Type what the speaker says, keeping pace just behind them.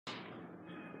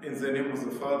In the name of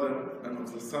the Father, and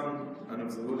of the Son, and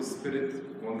of the Holy Spirit,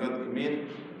 one God, Amen.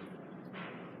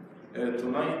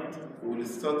 Tonight we will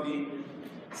study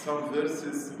some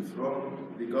verses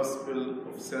from the Gospel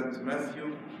of St.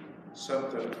 Matthew,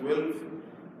 chapter 12,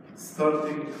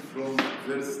 starting from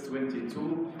verse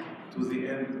 22 to the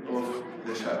end of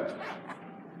the chapter.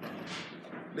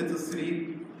 Let us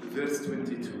read verse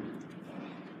 22.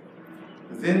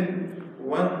 Then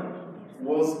one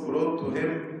was brought to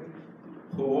him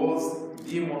who was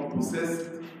demon-possessed,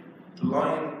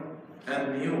 blind,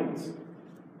 and mute,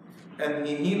 and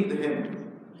he healed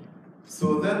him,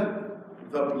 so that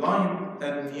the blind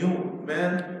and mute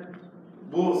man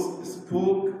both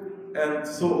spoke and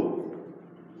saw.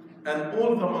 And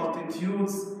all the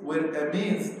multitudes were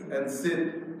amazed and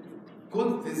said,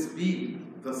 "Could this be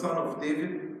the Son of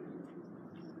David?"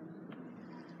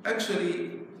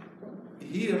 Actually,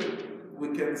 here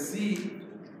we can see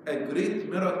a great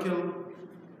miracle,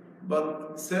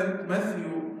 but St.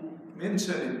 Matthew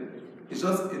mentioned it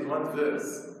just in one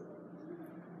verse.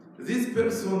 This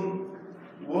person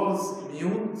was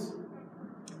mute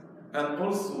and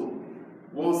also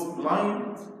was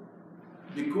blind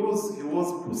because he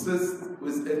was possessed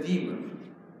with a demon.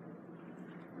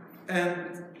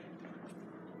 And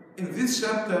in this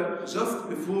chapter, just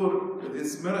before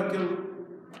this miracle,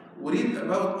 we read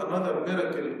about another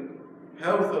miracle,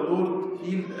 how the Lord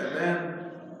healed a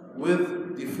man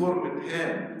with deformed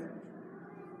hand.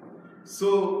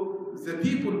 So the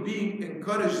people being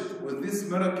encouraged with this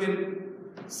miracle,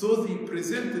 so they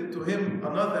presented to him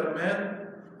another man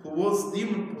who was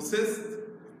demon possessed,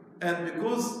 and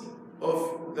because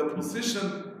of the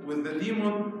possession with the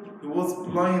demon, he was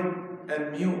blind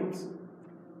and mute.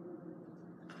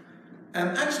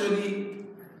 And actually,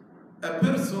 a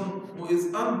person who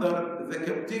is under the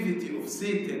captivity of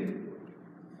Satan,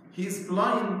 he is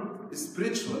blind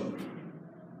spiritually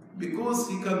because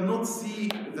he cannot see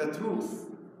the truth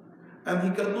and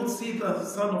he cannot see the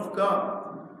Son of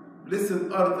God.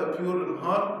 Blessed are the pure in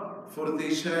heart, for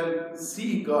they shall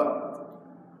see God.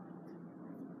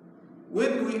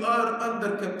 When we are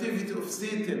under captivity of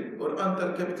Satan or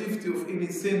under captivity of any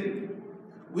sin,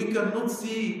 we cannot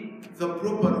see the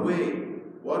proper way.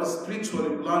 We are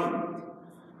spiritually blind.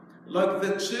 Like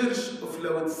the church of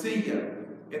Laodicea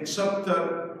in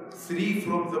chapter 3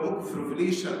 from the book of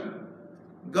Revelation,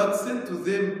 God said to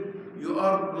them, "You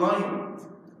are blind,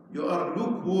 you are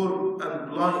lukewarm and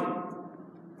blind."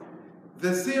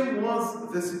 The same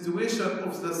was the situation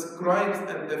of the scribes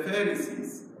and the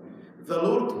Pharisees. The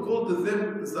Lord called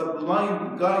them the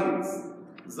blind guides,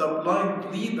 the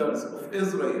blind leaders of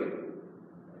Israel.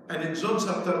 And in John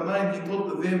chapter 9, he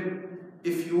told them,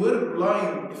 if you were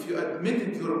blind, if you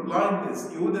admitted your blindness,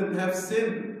 you wouldn't have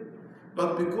sin.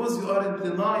 But because you are in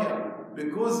denial,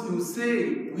 because you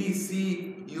say, "We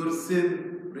see," your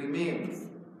sin remains.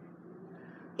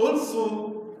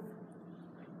 Also,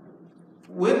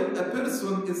 when a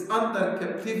person is under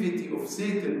captivity of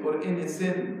Satan or any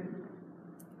sin,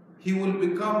 he will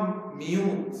become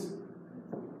mute.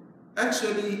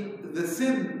 Actually, the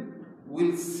sin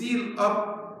will seal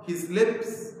up his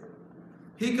lips.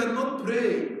 He cannot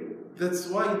pray. That's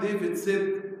why David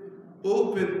said,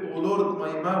 "Open, O Lord,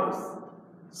 my mouth,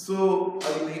 so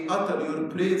I may utter your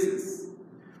praises."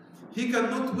 He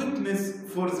cannot witness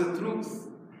for the truth.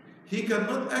 He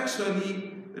cannot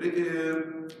actually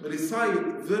recite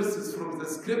verses from the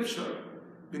scripture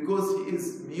because he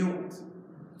is mute.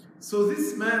 So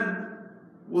this man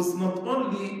was not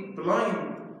only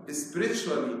blind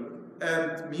spiritually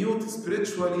and mute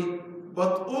spiritually,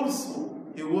 but also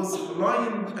he was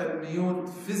blind and mute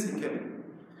physically.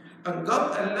 And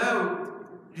God allowed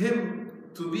him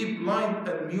to be blind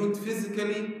and mute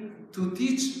physically to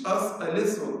teach us a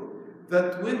lesson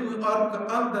that when we are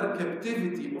under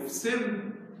captivity of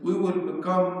sin, we will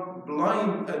become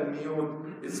blind and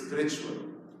mute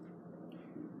spiritually.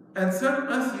 And St.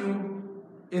 Matthew,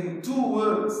 in 2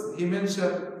 words, he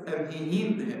mentioned, "and he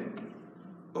healed him."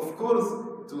 Of course,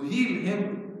 to heal him,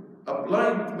 a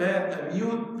blind man, a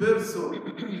mute person,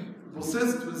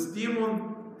 possessed with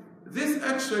demon, this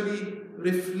actually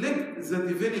reflects the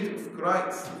divinity of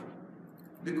Christ.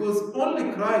 Because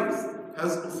only Christ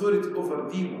has authority over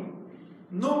demon.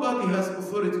 Nobody has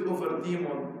authority over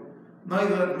demon,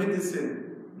 neither medicine,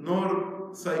 nor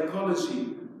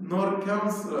psychology, nor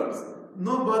counselors.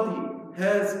 Nobody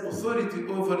has authority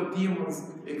over demons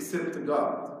except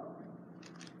God.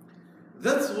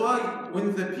 That's why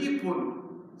when the people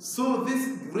saw this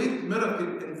great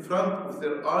miracle in front of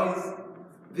their eyes,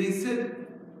 they said,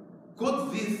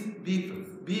 "Could this be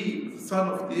the Son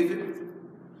of David?"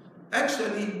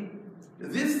 Actually,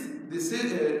 this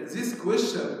this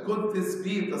question, could this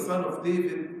be the son of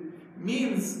David,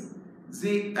 means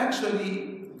they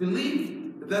actually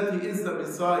believed that he is the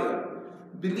Messiah,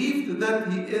 believed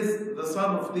that he is the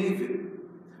son of David,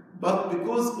 but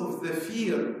because of the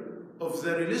fear of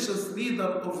the religious leader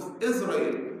of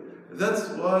Israel, that's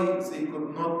why they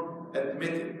could not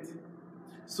admit it.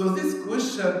 So this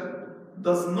question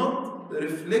does not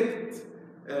reflect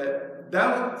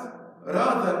doubt,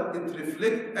 rather it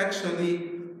reflects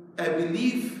actually a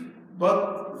belief,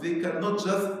 but they cannot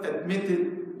just admit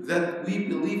it that we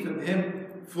believe in him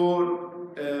for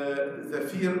the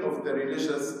fear of the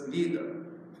religious leader.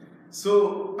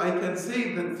 So I can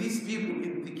say that these people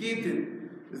indicated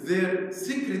their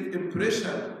secret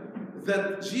impression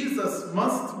that Jesus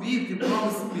must be the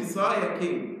promised Messiah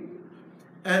King.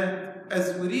 And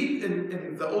as we read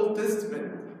in the Old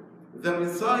Testament, the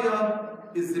Messiah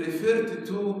is referred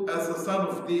to as the son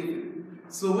of David.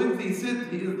 So when they said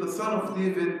he is the son of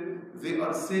David, they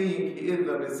are saying he is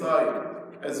the Messiah.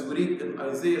 As we read in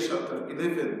Isaiah chapter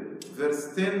 11,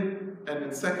 verse 10, and in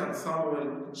 2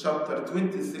 Samuel chapter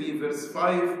 23, verse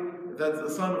 5, that the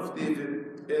son of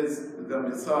David is the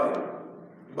Messiah.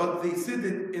 But they said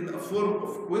it in a form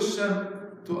of question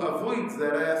to avoid the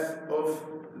wrath of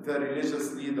the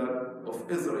religious leader of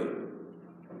Israel.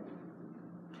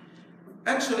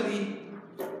 Actually,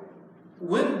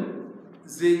 when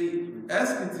they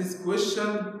asked this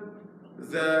question,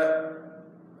 the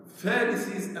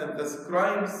Pharisees and the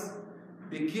scribes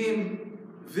became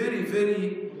very,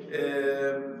 very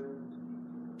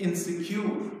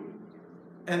insecure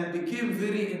and became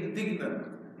very indignant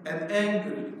and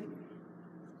angry.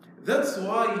 That's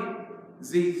why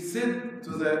they said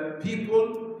to the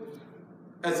people,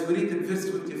 as we read in verse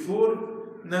 24,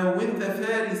 now when the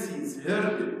Pharisees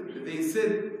heard it, they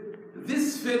said,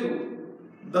 this fellow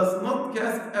does not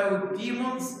cast out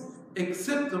demons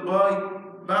except by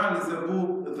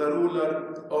Baal-zebub, the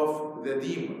ruler of the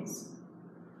demons.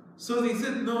 So they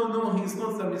said, no, he's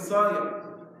not the Messiah.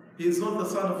 He is not the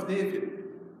son of David.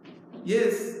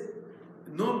 Yes,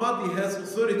 nobody has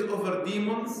authority over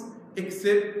demons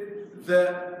except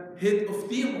the head of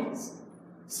demons.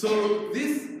 So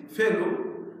this fellow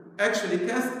actually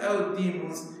cast out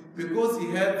demons because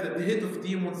he had the head of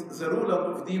demons, the ruler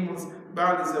of demons,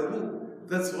 Baal-zebub.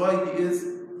 That's why he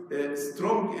is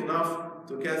strong enough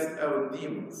to cast out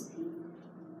demons.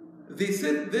 They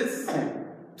said this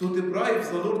to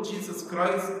deprive the Lord Jesus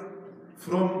Christ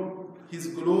from his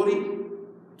glory,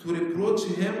 to reproach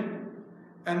him,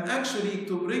 and actually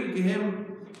to bring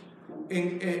him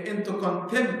into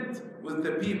contempt with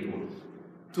the people,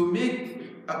 to make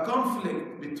a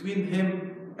conflict between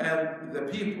him and the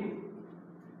people.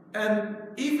 And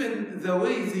even the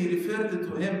way they referred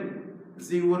to him,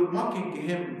 they were mocking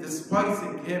him,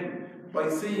 despising him, by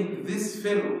saying, this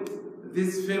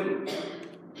fellow.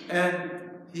 And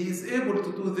he is able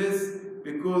to do this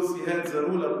because he had the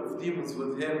ruler of demons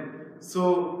with him.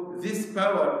 So this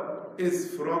power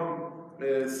is from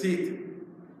Satan.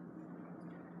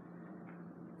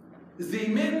 They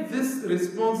made this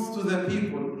response to the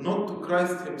people, not to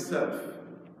Christ himself.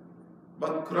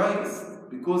 But Christ,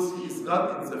 because he is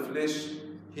God in the flesh,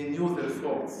 he knew their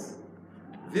thoughts.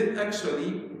 Then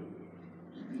actually,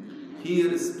 he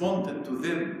responded to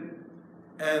them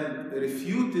and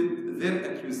refuted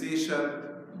their accusation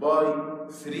by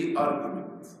 3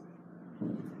 arguments.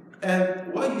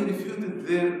 And why he refuted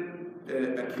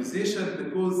their accusation?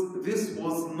 Because this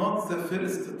was not the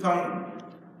first time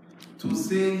to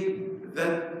say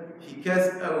that he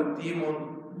cast out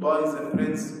demon by the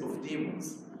prince of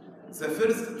demons. The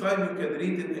first time you can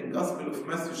read it in Gospel of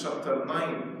Matthew chapter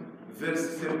 9,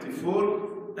 verse 34,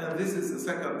 and this is the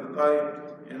second time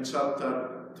in chapter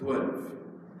 12.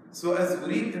 So as we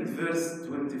read in verse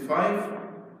 25,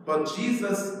 but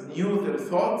Jesus knew their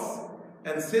thoughts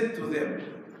and said to them,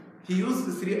 he used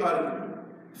 3 arguments.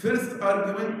 First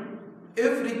argument,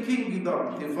 every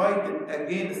kingdom divided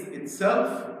against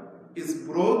itself is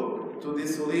brought to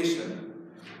desolation,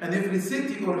 and every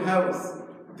city or house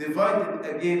divided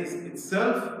against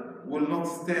itself will not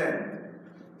stand.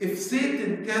 If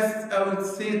Satan casts out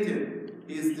Satan,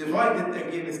 he is divided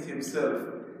against himself.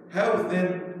 How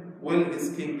then will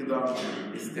his kingdom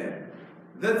stand?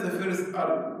 That's the first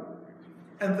argument.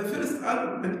 And the first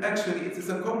argument, actually, it is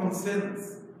a common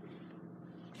sense.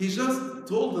 He just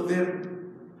told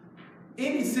them,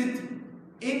 any city,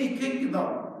 any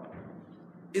kingdom,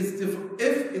 if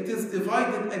it is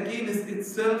divided against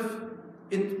itself,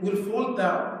 it will fall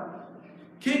down.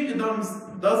 Kingdoms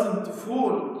doesn't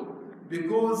fall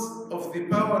because of the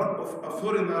power of a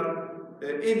foreigner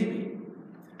enemy.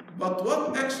 But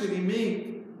what actually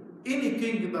made any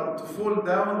kingdom to fall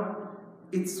down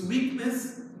its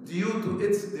weakness due to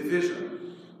its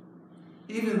division.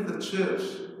 Even the church,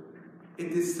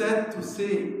 it is sad to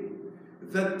say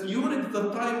that during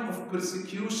the time of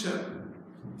persecution,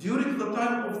 during the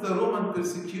time of the Roman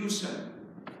persecution,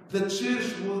 the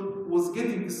church was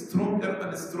getting stronger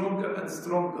and stronger and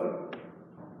stronger.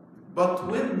 But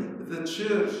when the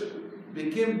church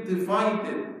became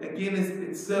divided against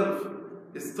itself,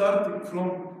 starting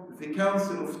from the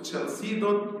Council of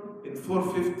Chalcedon in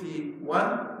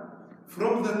 451,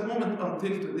 from that moment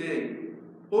until today,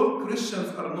 all Christians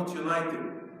are not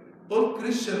united. All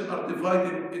Christians are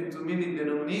divided into many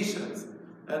denominations,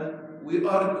 and we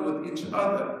argue with each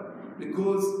other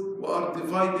because we are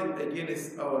divided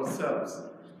against ourselves.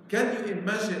 Can you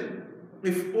imagine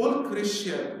if all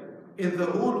Christians in the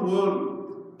whole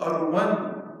world are one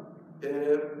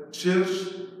church,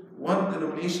 one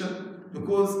denomination,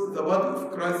 because the body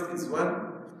of Christ is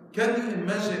one? Can you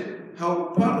imagine how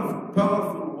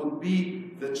powerful would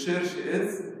be the church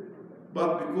is?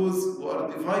 But because we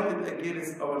are divided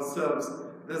against ourselves,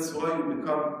 that's why we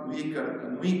become weaker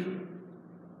and weaker.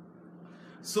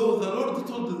 So the Lord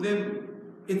told them,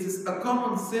 it is a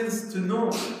common sense to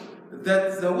know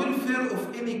that the welfare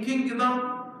of any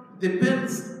kingdom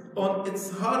depends on its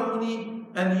harmony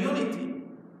and unity.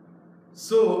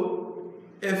 So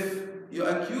if you're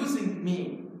accusing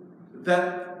me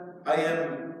that I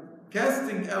am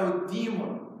casting out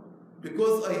demons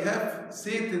because I have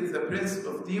Satan, the prince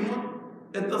of demons,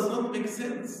 it does not make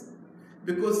sense.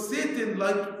 Because Satan,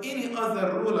 like any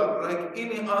other ruler, like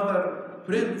any other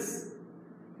prince,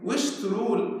 wished to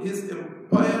rule his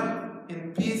empire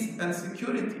in peace and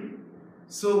security.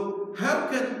 So how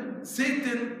can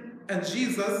Satan and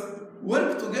Jesus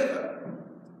work together?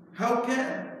 How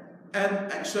can?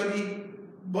 And actually,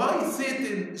 by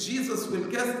Satan, Jesus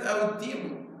will cast out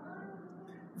demons.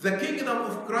 The kingdom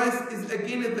of Christ is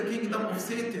against the kingdom of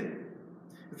Satan.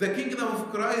 The kingdom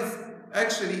of Christ,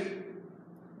 actually,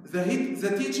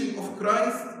 the teaching of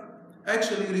Christ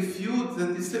actually refutes the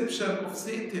deception of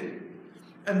Satan,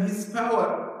 and his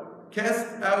power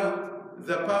cast out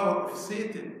the power of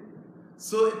Satan.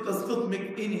 So it does not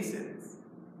make any sense.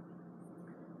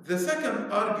 The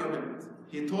second argument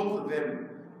he told them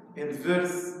in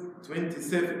verse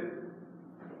 27.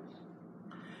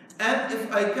 And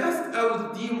if I cast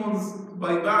out demons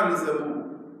by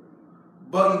Baal-zebub,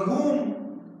 by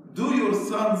whom do your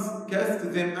sons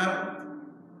cast them out?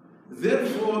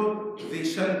 Therefore they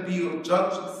shall be your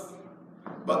judges.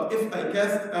 But if I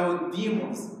cast out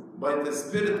demons by the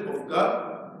Spirit of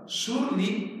God,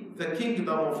 surely the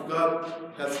kingdom of God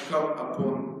has come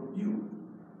upon you.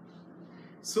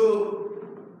 So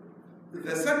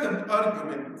the second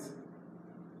argument,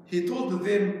 he told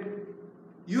them,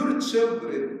 your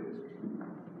children,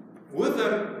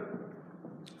 whether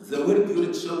the word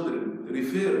your children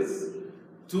refers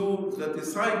to the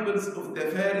disciples of the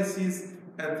Pharisees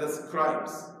and the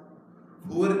scribes,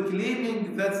 who were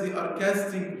claiming that they are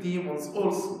casting demons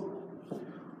also,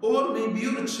 or maybe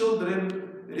your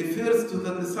children refers to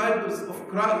the disciples of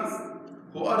Christ,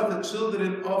 who are the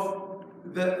children of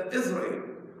the Israel.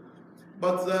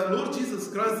 But the Lord Jesus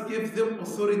Christ gave them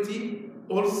authority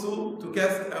also to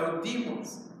cast out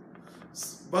demons.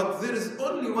 But there is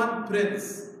only one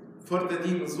prince for the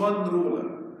demons, one ruler.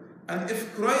 And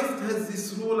if Christ has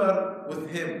this ruler with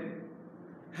him,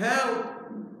 how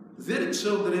their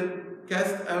children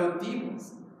cast out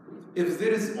demons? If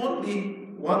there is only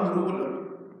one ruler.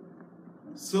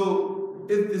 So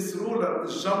if this ruler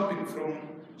is jumping from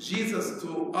Jesus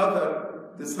to other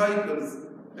disciples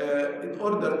in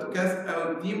order to cast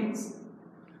out demons,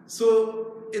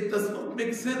 so it does not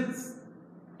make sense.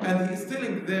 And he is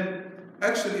telling them,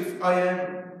 actually, if I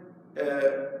am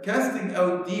casting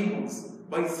out demons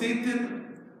by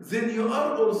Satan, then you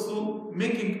are also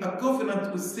making a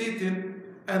covenant with Satan,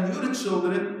 and your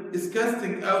children is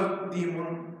casting out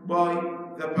demons by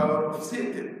the power of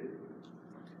Satan.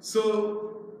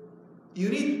 So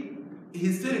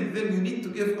he's telling them, you need to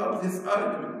give up this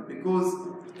argument because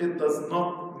it does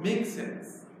not make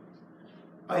sense.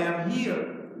 I am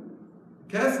here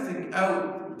casting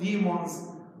out demons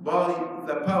by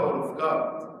the power of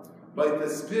God, by the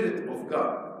Spirit of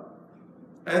God.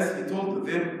 As he told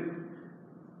them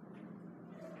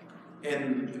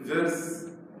in verse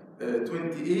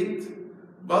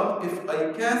 28, but if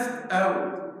I cast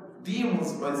out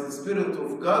demons by the Spirit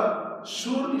of God,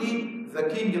 surely the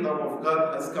kingdom of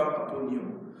God has come upon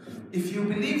you. If you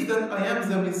believe that I am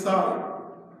the Messiah,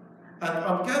 and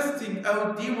I'm casting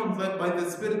out demons by the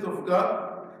Spirit of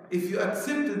God, if you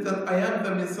accepted that I am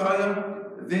the Messiah,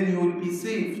 then you will be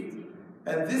saved.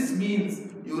 And this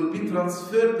means you will be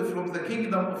transferred from the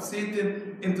kingdom of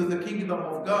Satan into the kingdom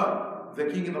of God. The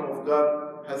kingdom of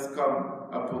God has come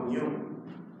upon you.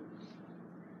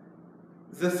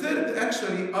 The third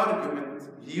actually argument,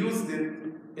 he used it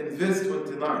in verse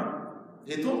 29.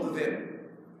 He told them,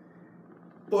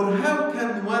 or how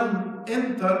can one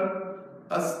enter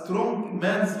a strong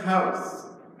man's house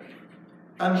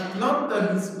and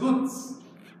plunder his goods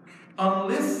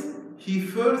unless he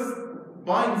first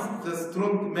binds the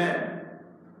strong man,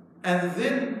 and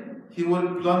then he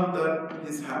will plunder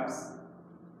his house?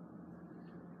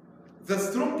 The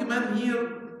strong man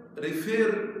here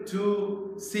refers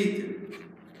to Satan,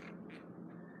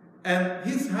 and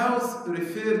his house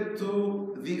refers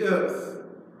to the earth,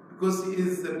 because he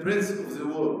is the prince of the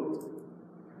world.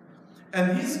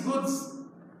 And his goods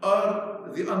are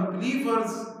the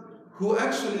unbelievers who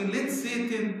actually let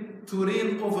Satan to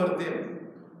reign over them.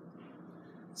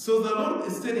 So the Lord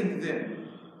is telling them,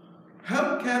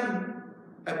 how can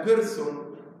a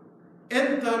person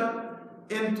enter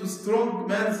into strong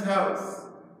man's house,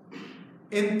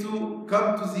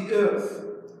 come to the earth,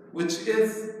 which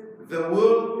is the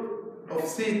world of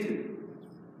Satan,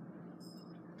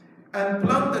 and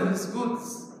plunder his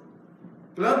goods?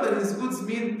 Plunder his goods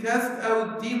means cast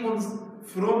out demons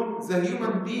from the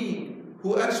human being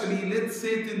who actually led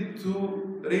Satan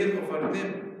to reign over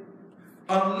them,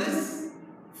 unless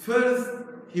first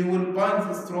he will bind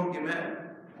the strong man.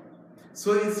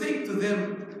 So he's saying to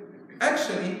them,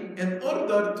 actually, in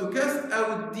order to cast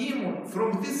out demon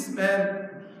from this man,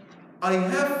 I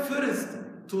have first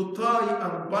to tie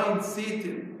and bind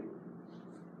Satan.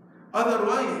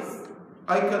 Otherwise,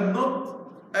 I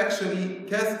cannot actually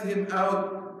cast him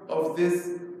out of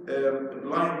this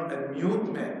blind and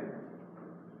mute man.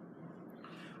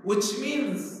 Which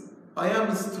means I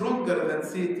am stronger than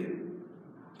Satan,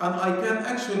 and I can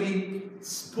actually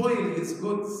spoil his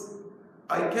goods.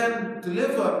 I can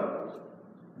deliver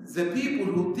the people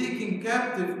who are taken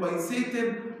captive by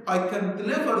Satan. I can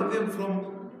deliver them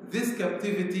from this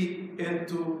captivity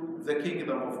into the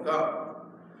kingdom of God.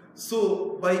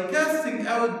 So by casting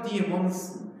out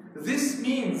demons, this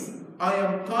means I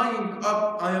am tying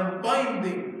up, I am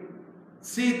binding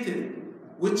Satan,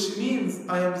 which means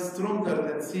I am stronger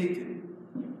than Satan.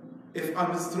 If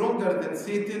I'm stronger than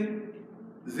Satan,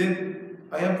 then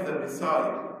I am the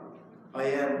Messiah. I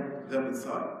am the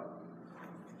Messiah.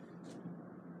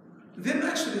 Then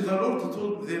actually the Lord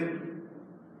told them,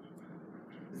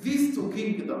 these two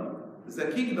kingdoms, the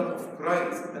kingdom of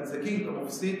Christ and the kingdom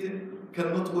of Satan,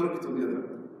 cannot work together.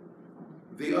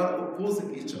 They are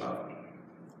opposing each other.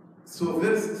 So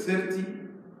verse 30,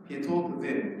 he told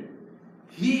them,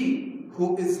 he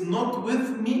who is not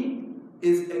with me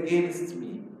is against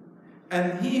me,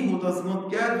 and he who does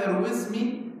not gather with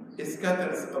me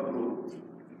scatters abroad.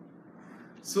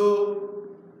 So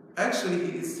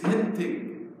actually he is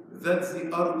hinting that they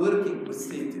are working with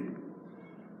Satan.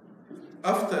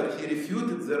 After he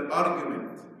refuted their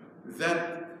argument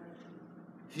that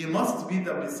he must be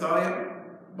the Messiah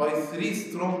by three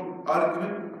strong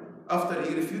arguments, after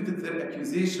he refuted their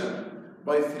accusation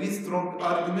by three strong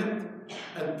arguments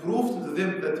and proved to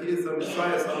them that he is the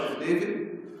Messiah, son of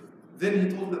David, then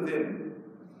he told them,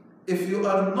 if you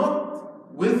are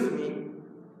not with me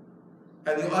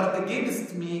and you are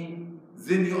against me,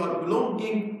 then you are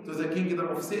belonging to the kingdom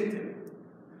of Satan.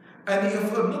 And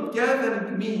if you are not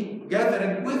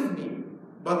gathering with me,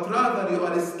 but rather you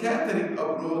are scattering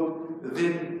abroad,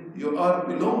 then you are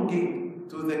belonging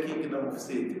to the kingdom of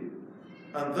Satan.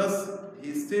 And thus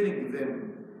he is telling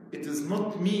them, it is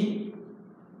not me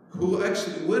who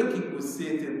actually working with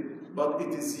Satan, but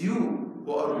it is you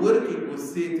who are working with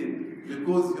Satan,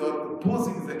 because you are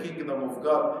opposing the kingdom of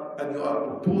God and you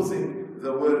are opposing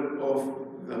the work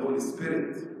of the Holy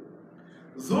Spirit.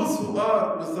 Those who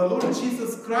are with the Lord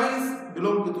Jesus Christ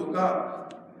belong to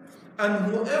God. And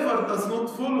whoever does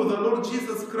not follow the Lord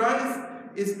Jesus Christ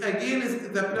is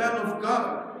against the plan of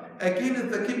God,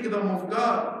 against the kingdom of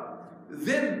God.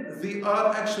 Then they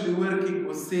are actually working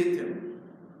with Satan.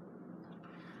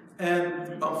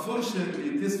 And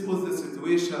unfortunately, this was the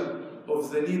situation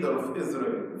of the leader of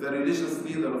Israel, the religious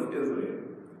leader of Israel.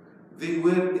 They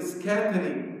were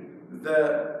scattering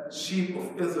the sheep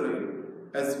of Israel,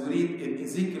 as we read in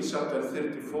Ezekiel chapter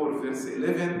 34, verse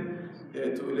 11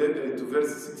 to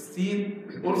verse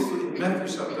 16, also in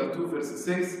Matthew chapter 2, verse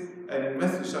 6, and in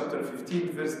Matthew chapter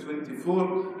 15, verse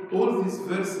 24. All these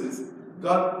verses,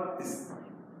 God is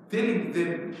telling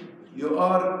them, you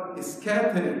are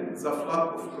scattering the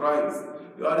flock of Christ.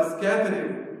 You are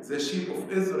scattering the sheep of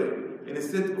Israel.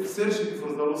 Instead of searching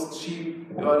for the lost sheep,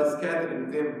 you are scattering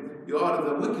them. You are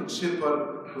the wicked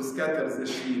shepherd who scatters the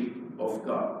sheep of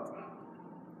God.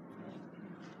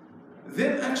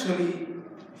 Then actually,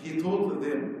 he told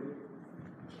them,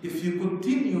 if you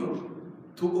continue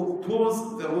to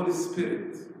oppose the Holy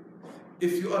Spirit,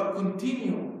 if you are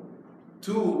continue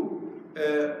to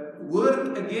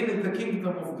work against the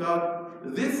kingdom of God,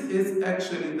 this is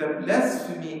actually the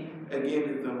blasphemy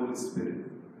against the Holy Spirit.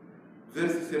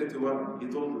 Verse 31, he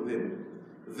told them,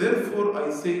 therefore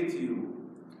I say to you,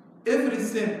 every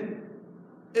sin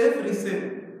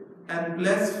and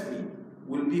blasphemy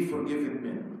will be forgiven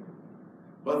men.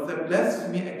 But the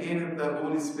blasphemy against the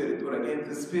Holy Spirit or against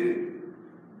the Spirit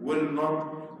will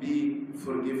not be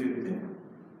forgiven men.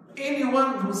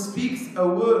 Anyone who speaks a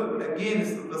word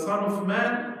against the Son of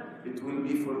Man, it will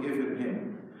be forgiven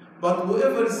him. But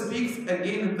whoever speaks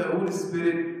against the Holy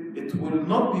Spirit, it will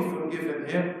not be forgiven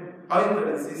him,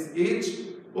 either in this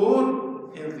age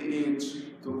or in the age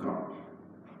to come.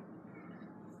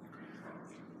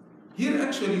 Here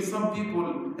actually some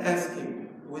people asking,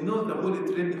 we know the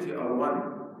Holy Trinity are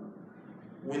one.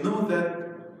 We know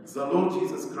that the Lord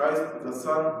Jesus Christ, the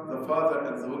Son, the Father,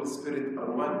 and the Holy Spirit are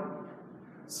one.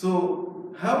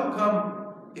 So how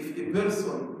come if a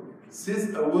person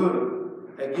says a word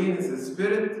against the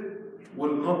Spirit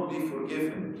will not be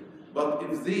forgiven, but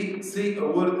if they say a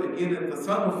word against the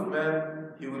Son of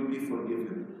Man, he will be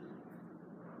forgiven?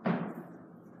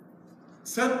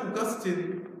 St.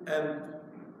 Augustine and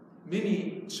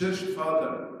many church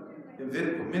fathers in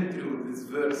their commentary on this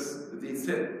verse, they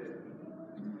said,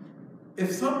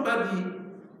 if somebody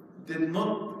did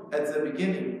not at the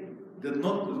beginning did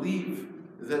not believe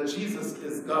that Jesus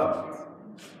is God,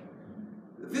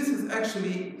 this is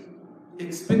actually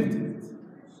expected,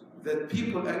 that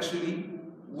people actually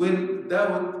will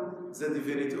doubt the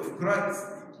divinity of Christ.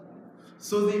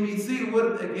 So they may say a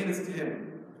word against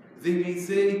him. They may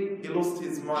say he lost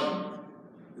his mind.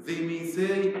 They may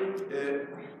say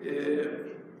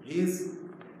he's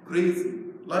crazy.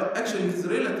 Like actually his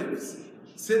relatives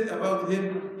said about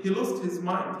him, he lost his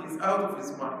mind, he's out of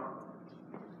his mind.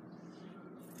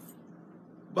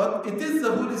 But it is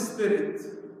the Holy Spirit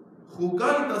who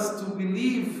guides us to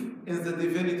believe in the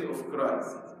divinity of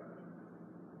Christ.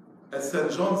 As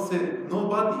St. John said,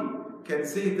 nobody can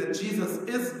say that Jesus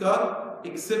is God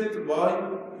except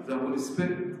by the Holy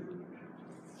Spirit.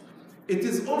 It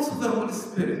is also the Holy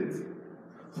Spirit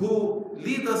who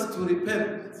leads us to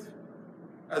repent.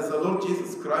 As the Lord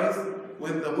Jesus Christ,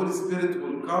 when the Holy Spirit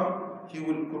will come, he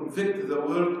will convict the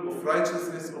world of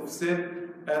righteousness, of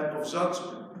sin, and of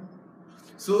judgment.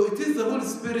 So it is the Holy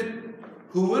Spirit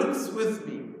who works with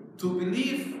me to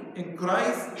believe in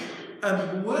Christ and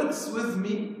who works with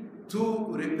me to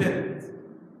repent.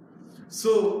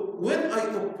 So when I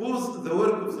oppose the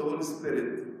work of the Holy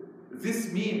Spirit,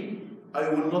 this means I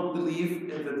will not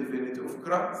believe in the divinity of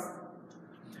Christ.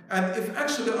 And if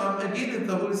actually I'm against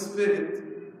the Holy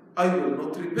Spirit, I will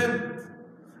not repent.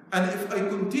 And if I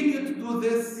continue to do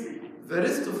this the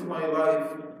rest of my life,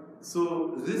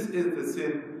 so this is the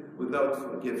sin without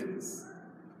forgiveness.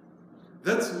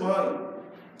 That's why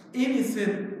any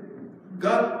sin,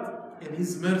 God in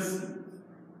his mercy,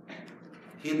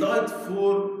 he died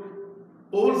for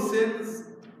all sins,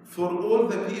 for all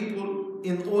the people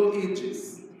in all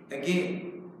ages.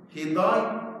 Again, he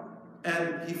died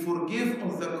and he forgave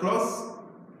on the cross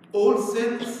all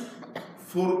sins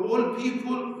for all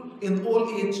people in all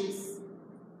ages.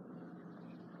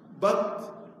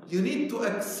 But you need to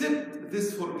accept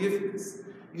this forgiveness.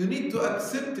 You need to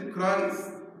accept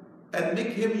Christ and make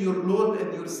him your Lord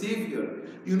and your Savior.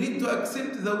 You need to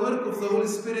accept the work of the Holy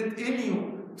Spirit in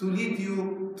you to lead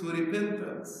you to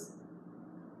repentance.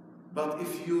 But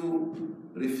if you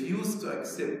refuse to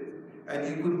accept and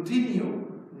you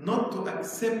continue not to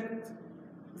accept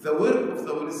the work of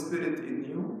the Holy Spirit in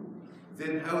you,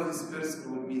 then how this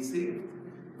person will be saved?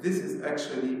 This is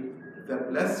actually the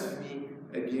blasphemy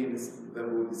against the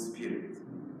Holy Spirit.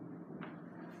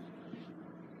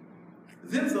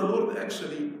 Then the Lord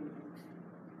actually,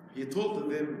 he told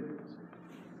them,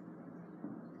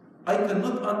 I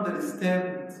cannot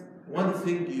understand one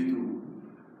thing you do.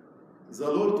 The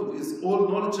Lord, who is all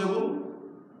knowledgeable,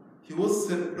 he was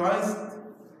surprised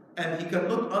and he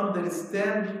cannot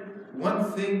understand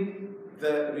one thing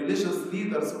the religious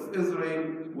leaders of Israel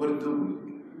were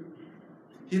doing.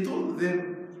 He told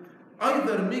them,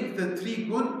 either make the tree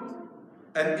good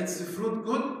and its fruit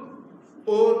good,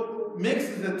 or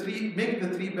make the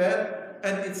tree bad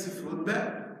and its fruit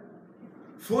bad.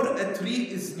 For a tree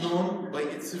is known by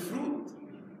its fruit.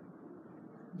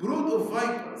 Brood of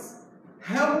vipers,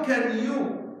 how can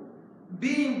you,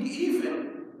 being evil,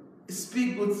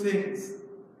 speak good things?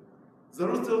 The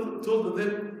Lord told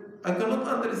them, I cannot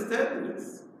understand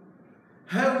this.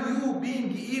 How you,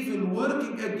 being evil,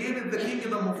 working against the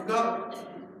kingdom of God,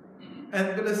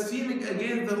 and blaspheming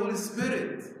against the Holy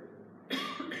Spirit,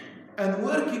 and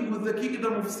working with the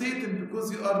kingdom of Satan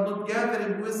because you are not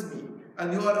gathering with me,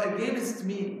 and you are against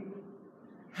me.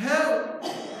 How,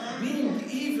 being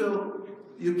evil,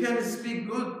 you can speak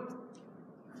good?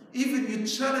 Even you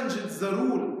challenged the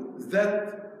rule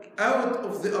that out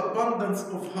of the abundance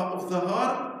of the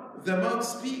heart, the mouth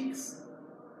speaks.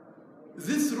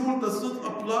 This rule does not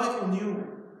apply on you,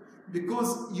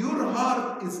 because your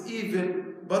heart is evil,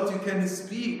 but you can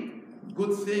speak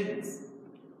good things.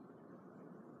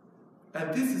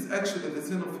 And this is actually the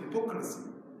sin of hypocrisy.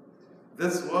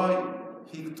 That's why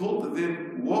he told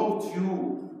them, woe to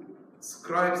you,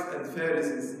 scribes and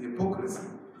Pharisees, hypocrisy.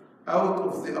 Out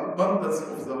of the abundance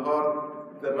of the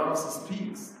heart, the mouth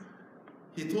speaks.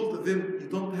 He told them, you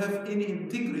don't have any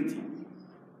integrity.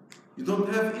 You don't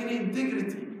have any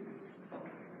integrity.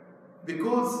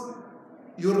 Because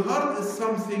your heart is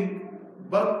something,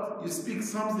 but you speak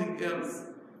something else.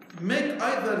 Make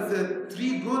either the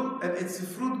tree good and its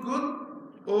fruit good,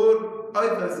 or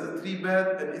either the tree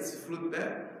bad and its fruit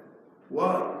bad.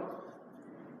 Why?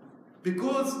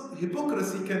 Because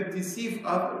hypocrisy can deceive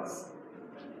others.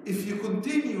 If you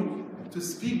continue to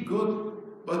speak good,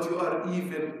 but you are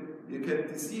evil, you can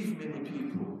deceive many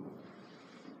people.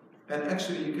 And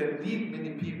actually you can lead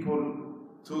many people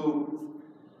to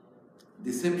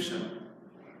deception.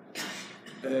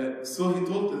 So he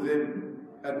told them,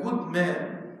 a good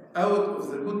man out of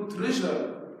the good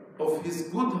treasure of his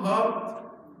good heart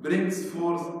brings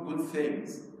forth good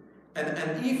things, and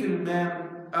an evil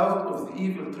man out of the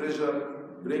evil treasure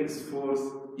brings forth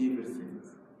evil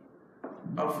things.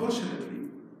 Unfortunately,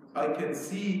 I can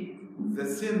see the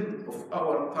sin of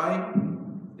our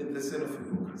time in the sin of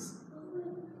hypocrisy.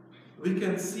 We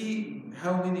can see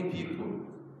how many people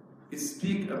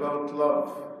speak about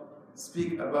love,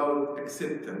 speak about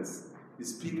acceptance,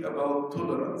 speak about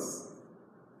tolerance,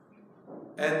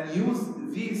 and use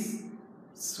these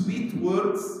sweet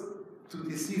words to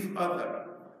deceive others,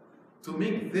 to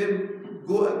make them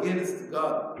go against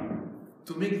God,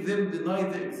 to make them deny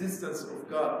the existence of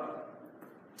God,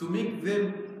 to make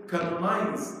them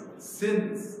canonize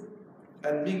sins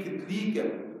and make it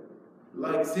legal,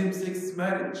 like same-sex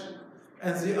marriage.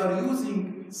 And they are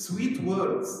using sweet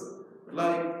words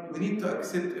like, we need to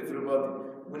accept everybody,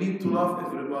 we need to love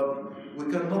everybody, we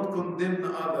cannot condemn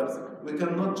others, we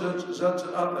cannot judge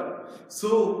others.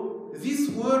 So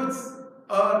these words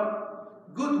are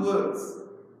good words,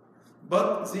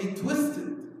 but they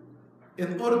twisted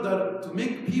in order to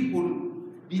make people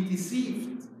be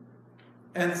deceived,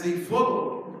 and they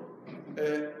follow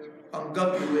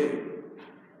ungodly way.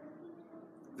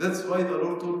 That's why the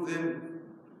Lord told them,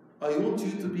 I want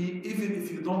you to be, even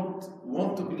if you don't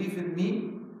want to believe in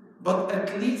me, but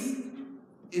at least,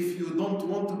 if you don't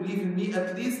want to believe in me,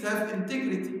 at least have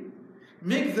integrity.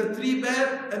 Make the tree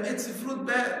bad and its fruit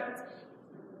bad.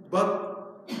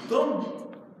 But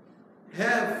don't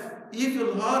have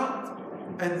evil heart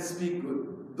and speak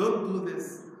good. Don't do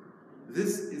this.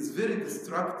 This is very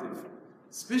destructive.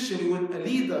 Especially when a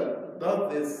leader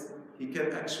does this, he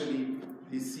can actually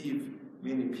deceive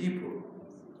many people.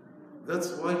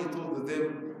 That's why he told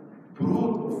them,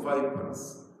 brood of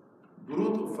vipers.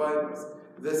 Brood of vipers.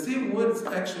 The same words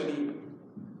actually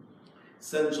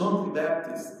St. John the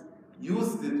Baptist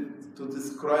used it to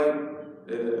describe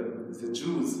the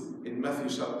Jews in Matthew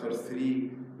chapter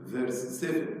 3, verse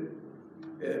 7.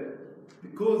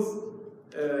 Because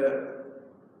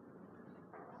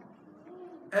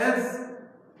as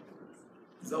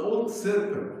the old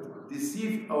serpent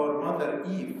deceived our mother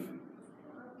Eve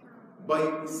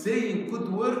by saying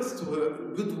good words to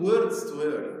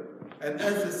her, and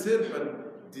as the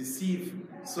serpent deceived,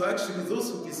 so actually those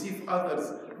who deceive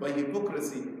others by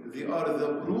hypocrisy, they are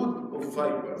the brood of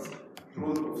vipers,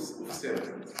 brood of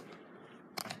serpents.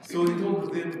 So he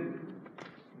told them,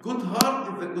 good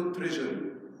heart is the good treasure,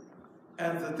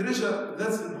 and the treasure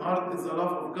that's in heart is the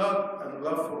love of God and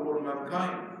love for all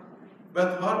mankind.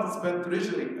 Bad heart is bad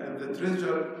treasury, and the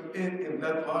treasure in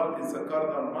that heart is a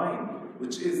carnal mind,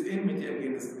 which is enmity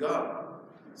against God.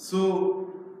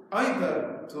 So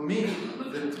either to make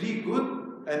the tree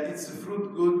good and its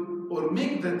fruit good, or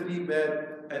make the tree bad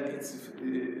and its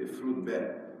fruit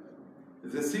bad.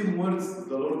 The same words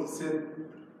the Lord said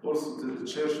also to the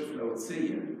church of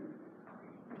Laodicea.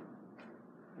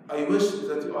 I wish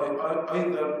that you are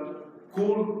either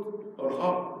cold or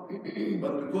hot,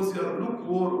 but because you are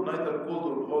lukewarm, neither cold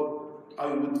or hot,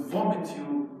 I would vomit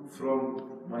you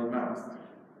from my mouth.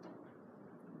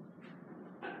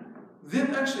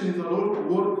 Then actually the Lord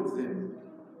warned them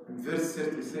in verse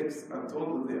 36 and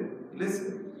told them,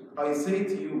 listen, I say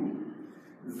to you,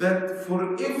 that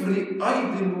for every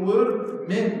idle word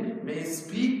men may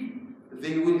speak,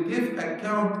 they will give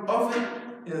account of it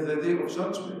in the day of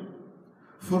judgment.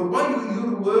 For by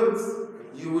your words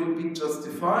you will be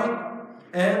justified,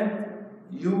 and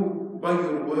by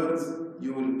your words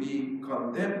you will be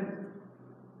condemned.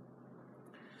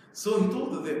 So he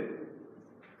told them,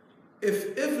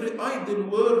 if every idle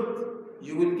word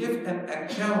you will give an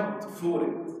account for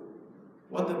it,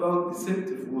 what about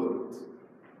deceptive words?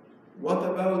 What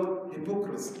about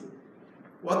hypocrisy?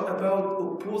 What about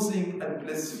opposing and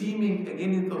blaspheming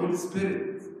against the Holy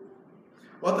Spirit?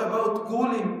 What about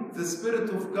calling the Spirit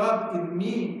of God in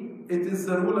me, it is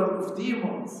the ruler of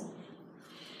demons?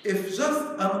 If just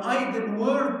an idle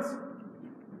word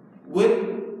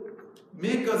will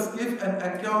make us give an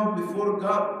account before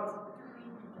God,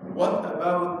 what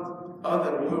about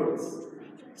other words?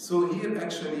 So here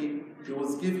actually he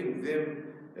was giving them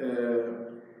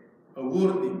a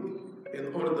warning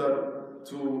in order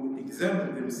to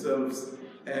examine themselves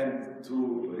and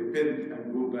to repent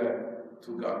and go back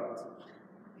to God.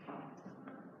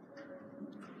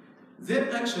 Then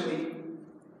actually,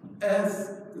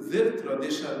 as their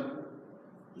tradition,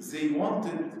 they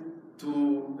wanted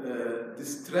to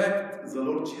distract the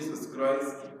Lord Jesus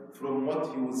Christ from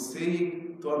what he was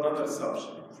saying to another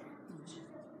subject.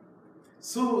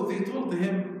 So they told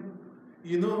him,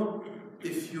 you know,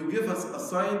 if you give us a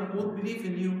sign, we'll believe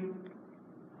in you.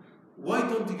 Why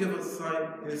don't you give us a sign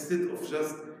instead of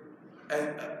just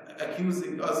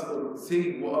accusing us or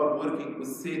saying we are working with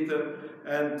Satan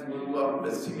and we are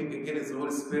blaspheming against the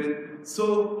Holy Spirit?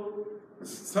 So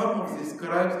some of the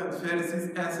scribes and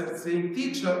Pharisees answered saying,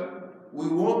 Teacher, we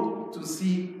want to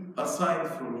see a sign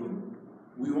from you.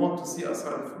 We want to see a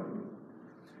sign from you.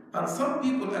 And some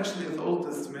people actually in the Old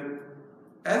Testament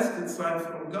asked a sign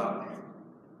from God.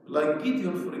 Like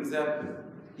Gideon, for example,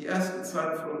 he asked a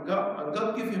sign from God, and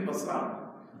God gave him a sign.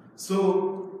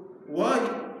 So why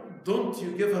don't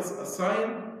you give us a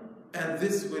sign, and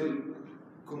this will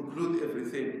conclude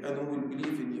everything, and we will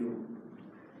believe in you?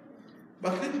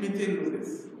 But let me tell you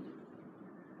this.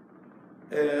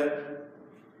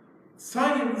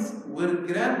 Signs were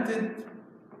granted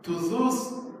to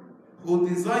those who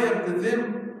desired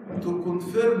them to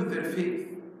confirm their faith.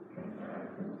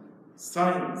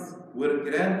 Signs were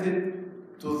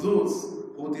granted to those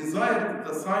who desired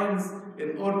the signs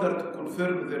in order to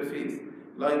confirm their faith,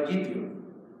 like Gideon.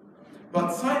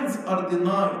 But signs are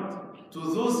denied to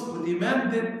those who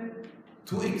demanded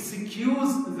to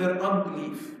excuse their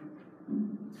unbelief.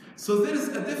 So there is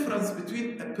a difference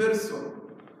between a person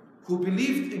who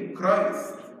believed in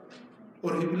Christ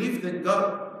or he believed in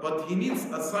God, but he needs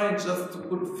a sign just to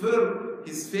confirm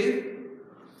his faith,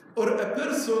 or a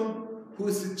person who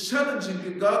is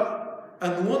challenging God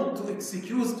and want to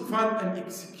find an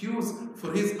excuse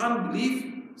for his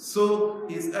unbelief, so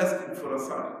he is asking for a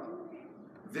sign.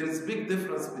 There is big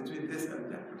difference between this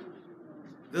and that.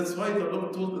 That's why the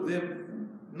Lord told them,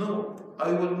 no,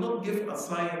 I will not give a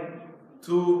sign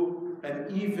to an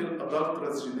evil,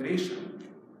 adulterous generation.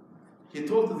 He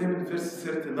told them in verse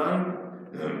 39,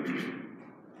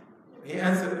 he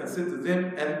answered and said to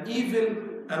them, an evil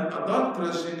and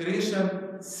adulterous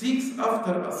generation seeks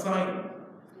after a sign,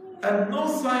 and no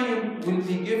sign will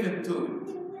be given to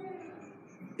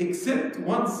it, except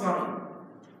one sign,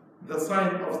 the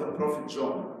sign of the prophet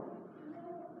Jonah.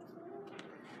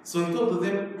 So he told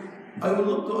them, I will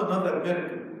not do another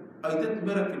miracle. I did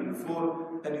miracle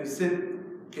before, and you said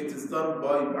it is done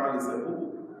by Baal-Zebub.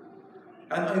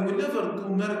 And I will never do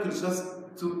miracles just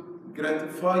to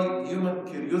gratify human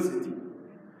curiosity.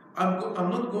 I'm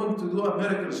not going to do a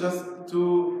miracle just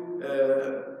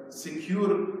to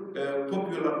secure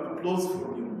popular applause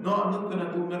from you. No, I'm not going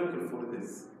to do miracle for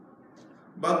this.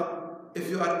 But if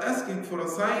you are asking for a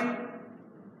sign,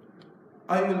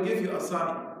 I will give you a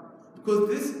sign. Because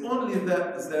this is only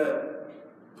the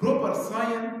proper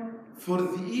sign for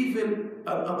the evil and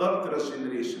adulterous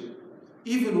generation.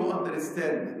 Evil who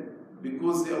understand it,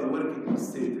 because they are working with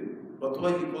Satan. But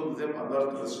why he called them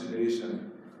adulterous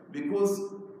generation? Because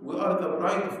we are the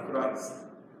bride of Christ.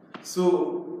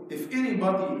 So if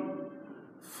anybody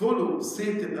follows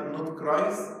Satan and not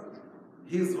Christ,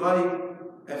 he is like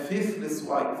a faithless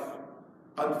wife,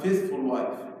 unfaithful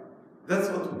wife. That's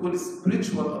what we call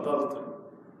spiritual adultery.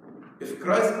 If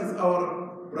Christ is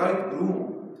our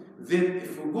bridegroom, then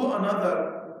if we go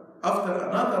after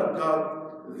another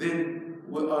God, then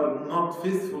we are not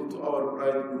faithful to our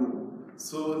bridegroom.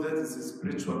 So that is a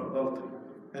spiritual adultery.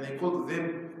 And he called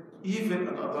them evil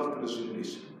and adulterous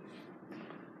generation.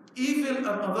 Evil and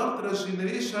adulterous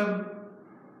generation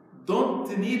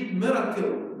don't need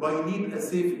miracle, but need a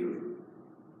savior.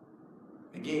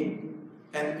 Again,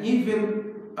 an evil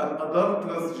and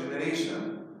adulterous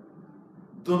generation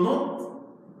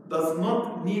does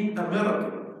not need a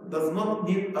miracle, does not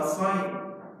need a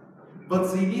sign,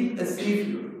 but they need a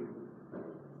Savior.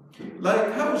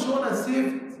 Like how Jonah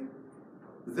saved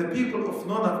the people of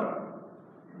Nineveh,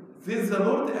 then the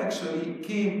Lord actually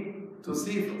came to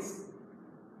save us.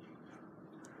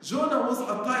 Jonah was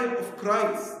a type of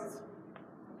Christ.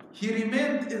 He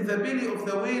remained in the belly of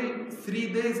the whale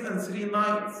 3 days and 3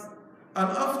 nights. And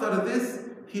after this,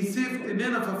 he saved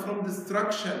Nineveh from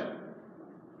destruction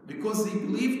because they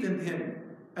believed in him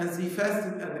and they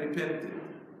fasted and repented.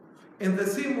 In the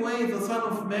same way, the Son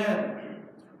of Man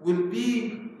will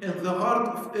be in the heart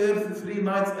of earth 3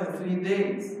 nights and 3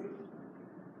 days.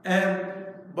 And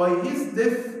by his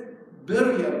death,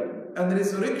 burial, and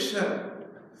resurrection,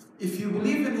 if you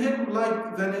believe in him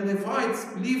like the Ninevites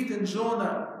believed in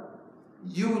Jonah,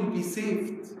 you will be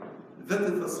saved. That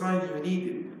is the sign you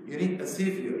needed. You need a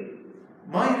Savior.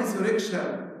 My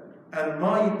resurrection and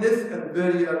my death and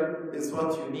burial is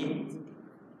what you need.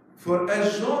 For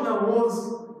as Jonah was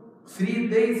 3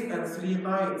 days and 3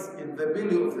 nights in the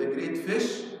belly of the great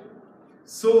fish,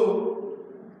 so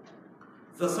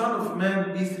the Son of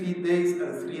Man be 3 days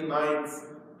and 3 nights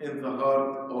in the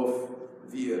heart of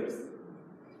the earth.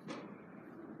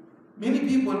 Many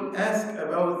people ask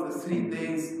about the 3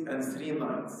 days and 3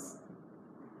 nights.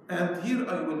 And here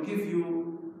I will give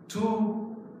you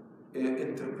 2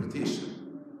 interpretations.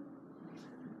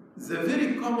 The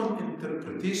very common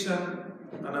interpretation,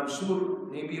 and I'm sure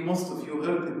maybe most of you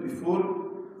heard it before,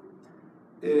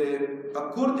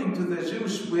 according to the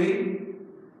Jewish way,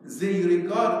 they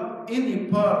regard any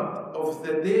part of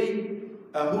the day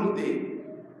a whole day.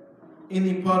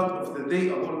 Any part of the day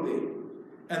a whole day.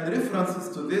 And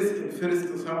references to this in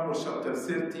 1 Samuel chapter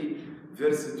 30,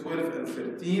 verse 12 and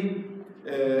 13,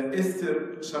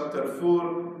 Esther chapter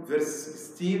 4, verse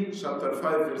 16, chapter 5,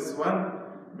 verse 1,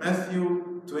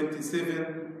 Matthew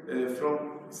 27,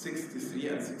 from 63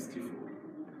 and 64.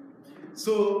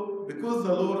 So, because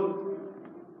the Lord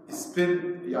was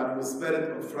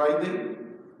buried on Friday,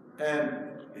 and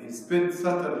he spent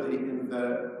Saturday in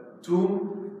the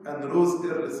tomb and rose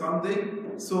early Sunday,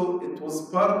 so it was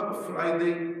part of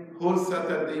Friday, whole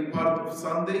Saturday, part of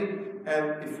Sunday,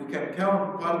 and if we can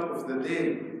count part of the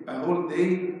day, a whole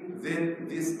day, then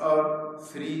these are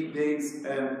 3 days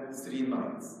and 3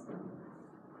 nights.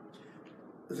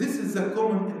 This is a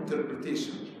common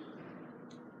interpretation.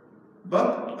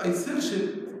 But I searched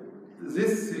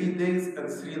this 3 days and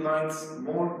 3 nights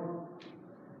more,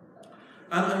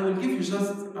 and I will give you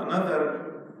just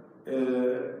another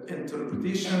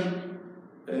interpretation.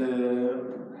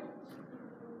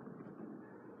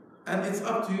 And it's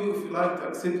up to you if you like to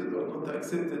accept it or not to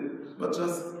accept it, but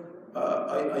just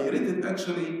I read it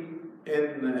actually in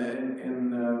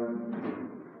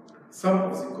some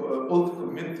of the old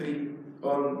commentary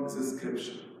on the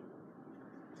scripture.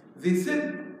 They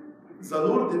said the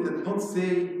Lord did not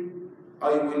say,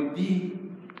 I will be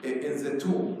in the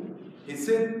tomb. He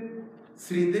said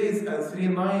 3 days and 3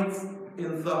 nights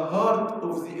in the heart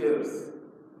of the earth.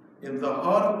 In the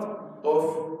heart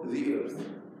of the earth.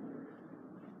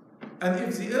 And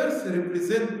if the earth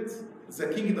represents the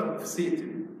kingdom of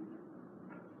Satan,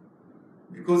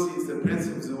 because he is the prince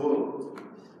of the world,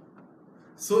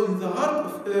 so in the heart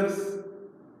of earth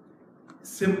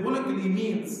symbolically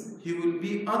means he will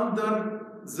be under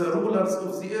the rulers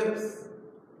of the earth.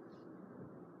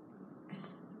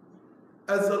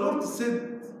 As the Lord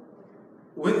said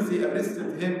when they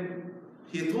arrested him,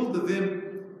 he told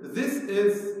them, this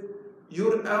is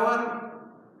your hour,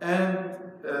 and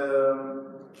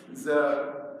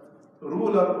the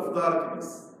ruler of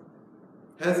darkness.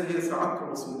 هذه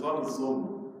ساعتكم وسلطان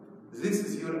الظلم. This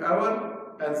is your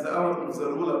hour and the hour of the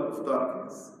ruler of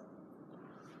darkness.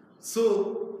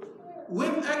 So,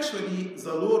 when actually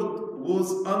the Lord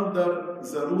was under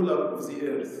the ruler of the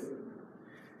earth,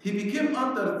 he became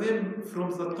under them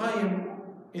from the time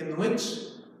in which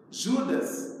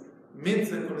Judas made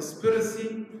the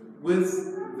conspiracy with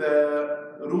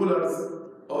the rulers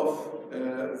of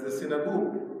the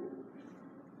synagogue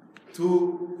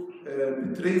to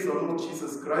betray the Lord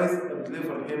Jesus Christ and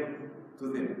deliver him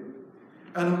to them.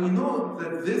 And we know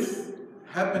that this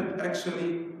happened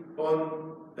actually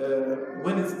on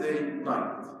Wednesday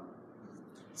night.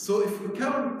 So if we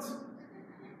count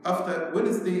after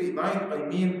Wednesday night, I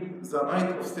mean the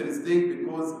night of Thursday,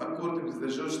 because according to the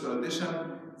Jewish tradition,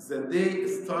 the day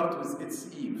starts with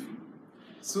its eve.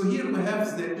 So here we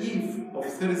have the eve of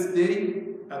Thursday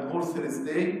and whole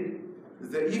Thursday,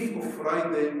 the eve of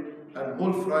Friday and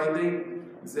whole Friday,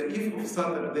 the eve of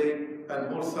Saturday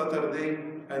and whole Saturday,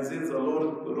 and then the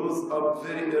Lord rose up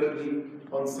very early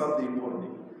on Sunday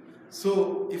morning.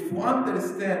 So if we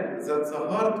understand that the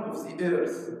heart of the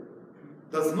earth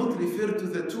does not refer to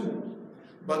the tomb,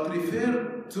 but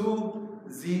refer to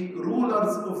the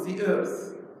rulers of the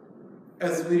earth,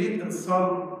 as we read in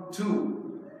Psalm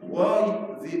 2,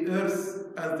 why the earth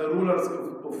and the rulers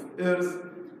of earth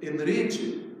enraged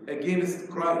against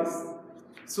Christ.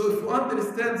 So if we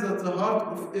understand that the heart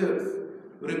of earth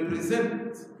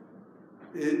represents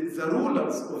the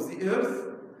rulers of the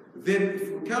earth, then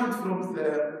if we count from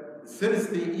the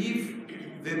Thursday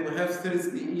Eve, then we have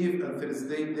Thursday Eve and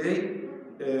Thursday day,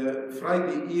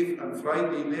 Friday Eve and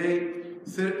Friday day,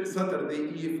 Saturday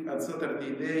Eve and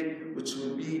Saturday day, which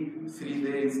will be 3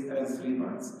 days and 3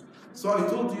 nights. So I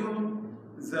told you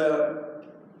the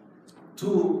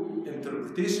two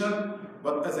interpretation,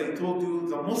 but as I told you,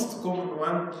 the most common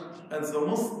one and the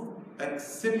most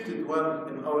accepted one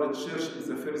in our church is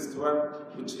the first one,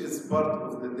 which is part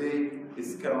of the day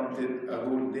is counted a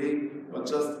whole day. But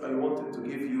just I wanted to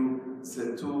give you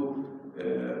the two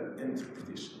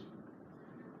interpretation.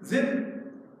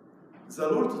 Then the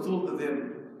Lord told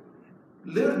them,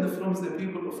 learn from the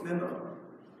people of Nineveh.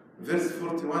 Verse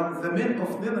 41, the men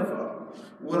of Nineveh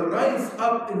will rise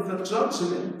up in the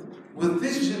judgment with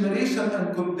this generation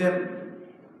and condemn.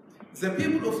 The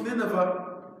people of Nineveh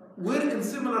were in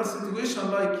similar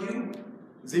situation like you.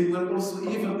 They were also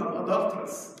evil and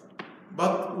adulterous.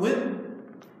 But when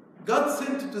God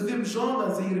sent to them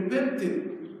Jonah, they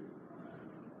repented.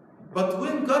 But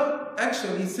when God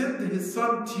actually sent his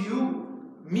son to you,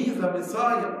 me, the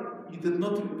Messiah, you did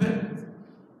not repent.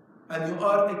 And you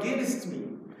are against me.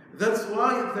 That's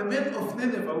why the men of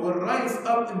Nineveh will rise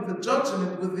up in the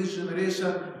judgment with this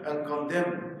generation and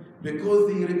condemn, because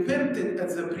they repented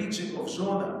at the preaching of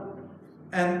Jonah.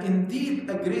 And indeed,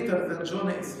 a greater than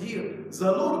Jonah is here.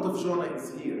 The Lord of Jonah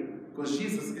is here, because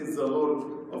Jesus is the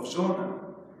Lord of Jonah.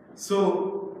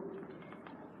 So,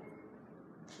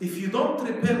 if you don't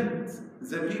repent,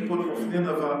 the people of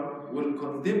Nineveh will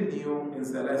condemn you in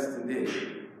the last day.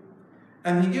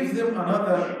 And he gives them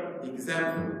another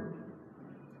example.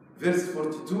 Verse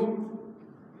 42,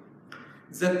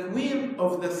 the queen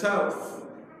of the south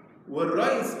will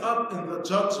rise up in the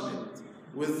judgment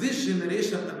with this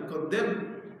generation and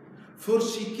condemn, for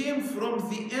she came from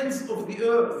the ends of the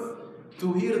earth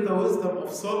to hear the wisdom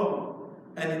of Solomon,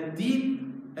 and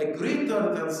indeed a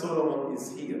greater than Solomon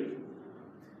is here.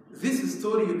 This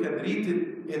story you can read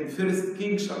it in 1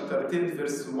 Kings chapter 10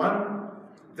 verse 1,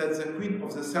 that the queen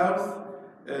of the south,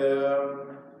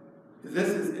 this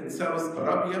is in South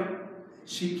Arabia,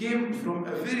 she came from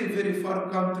a very, very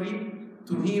far country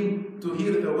to him to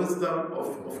hear the wisdom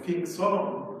of King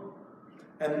Solomon.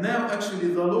 And now actually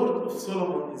the Lord of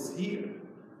Solomon is here.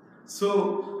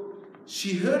 So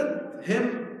she heard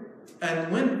him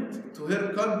and went to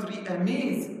her country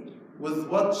amazed with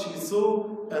what she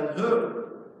saw and heard.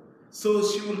 So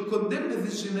she will condemn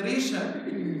this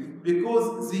generation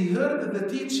because they heard the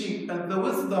teaching and the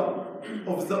wisdom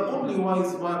of the only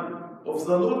wise one, of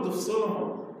the Lord of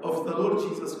Solomon, of the Lord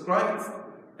Jesus Christ.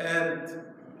 And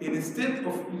instead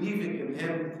of believing in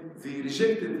him, they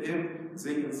rejected him,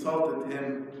 they insulted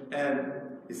him, and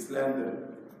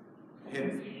slandered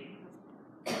him.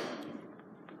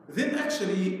 Then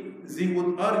actually, they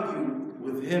would argue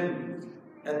with him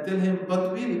and tell him,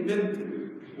 but we repented.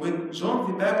 When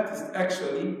John the Baptist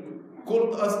actually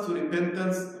called us to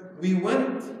repentance, we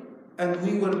went and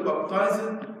we were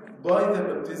baptized by the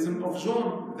baptism of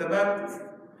John the Baptist.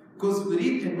 Because we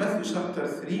read in Matthew chapter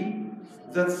 3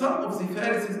 that some of the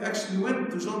Pharisees actually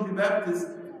went to John the Baptist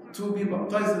to be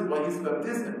baptized by his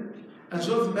baptism. And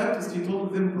John the Baptist, he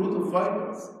told them, brood of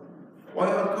vipers, why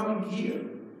are coming here?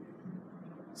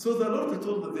 So the Lord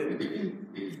told them,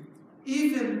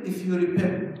 even if you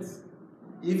repent,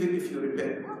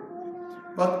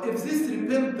 but if this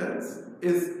repentance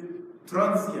is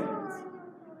transient,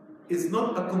 is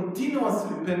not a continuous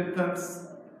repentance,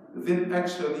 then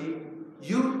actually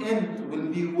your end will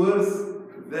be worse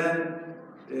than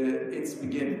its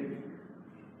beginning.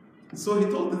 So he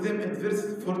told them in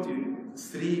verse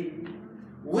 43,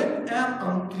 when an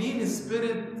unclean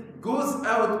spirit goes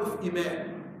out of a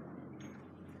man.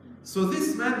 So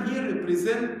this man here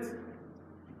represents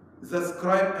the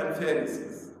scribe and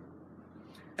Pharisees.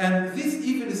 And this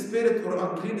evil spirit or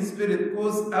unclean spirit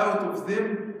goes out of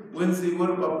them when they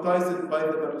were baptized by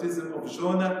the baptism of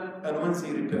Jonah and when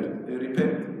they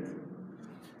repented.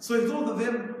 So he told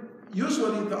them,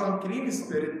 usually the unclean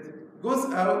spirit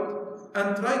goes out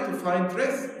and tries to find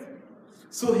rest.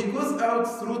 So he goes out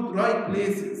through dry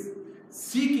places,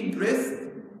 seeking rest,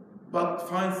 but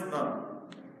finds none.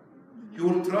 he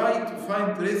will try to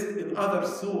find rest in other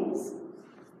souls.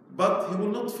 But he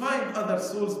will not find other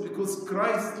souls because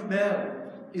Christ now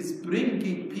is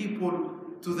bringing people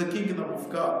to the kingdom of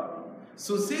God.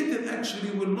 So Satan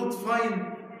actually will not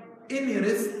find any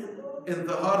rest in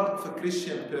the heart of a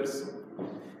Christian person.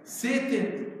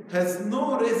 Satan has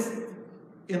no rest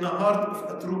in the heart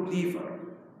of a true believer.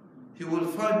 He will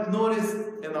find no rest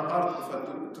in the heart of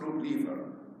a true believer.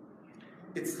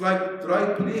 It's like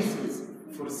dry places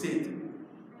for Satan.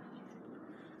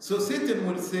 So Satan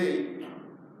will say,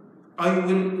 I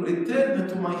will return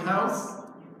to my house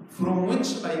from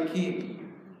which I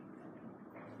came.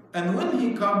 And when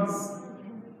he comes,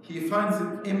 he finds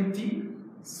it empty,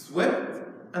 swept,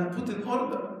 and put in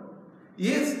order.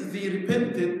 Yes, they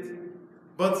repented,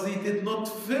 but they did not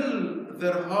fill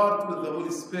their heart with the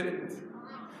Holy Spirit.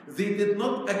 They did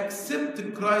not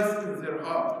accept Christ in their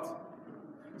heart.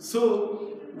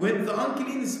 So, when the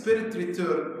unclean spirit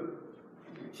returns,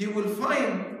 he will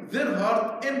find their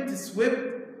heart empty,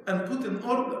 swept, and put in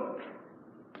order.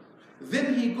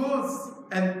 Then he goes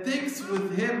and takes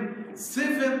with him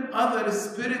 7 other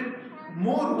spirits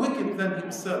more wicked than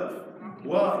himself.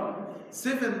 Why?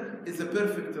 7 is a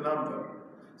perfect number.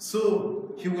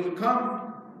 So he will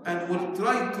come and will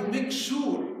try to make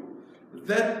sure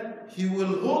that he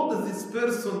will hold this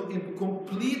person in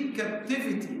complete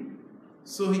captivity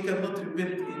so he cannot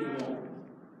repent anymore.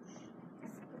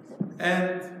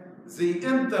 And they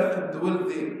enter and dwell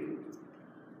there.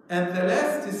 And the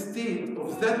last state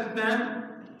of that man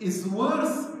is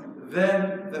worse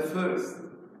than the first.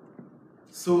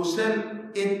 So shall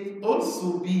it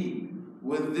also be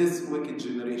with this wicked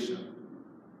generation.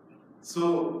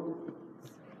 So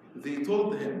they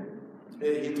told him,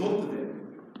 he told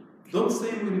them, don't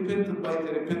say we repented by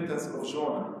the repentance of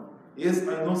Jonah. Yes,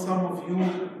 I know some of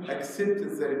you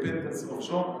accepted the repentance of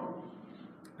Jonah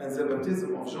and the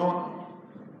baptism of Jonah.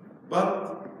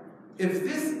 But if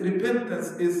this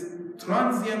repentance is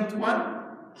transient one,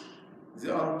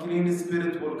 the unclean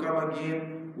spirit will come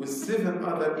again with 7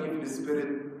 other evil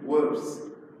spirits worse,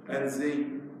 and they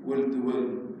will dwell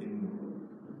in you.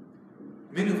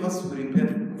 Many of us will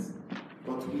repent,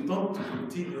 but we don't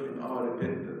continue in our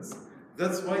repentance.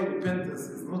 That's why repentance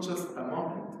is not just a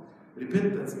moment.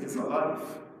 Repentance is a life.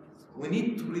 We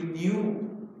need to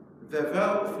renew the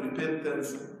vow of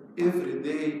repentance every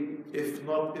day, if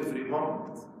not every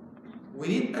moment. We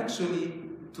need actually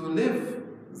to live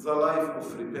the life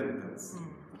of repentance.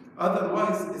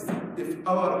 Otherwise, if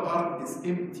our heart is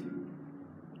empty,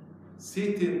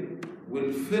 Satan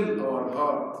will fill our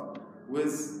heart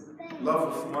with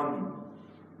love of money,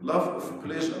 love of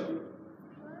pleasure,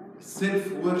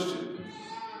 self-worship,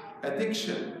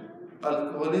 addiction,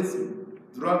 alcoholism,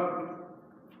 drug,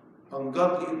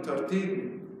 ungodly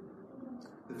entertainment.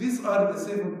 These are the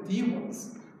 7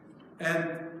 demons,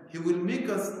 and he will make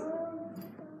us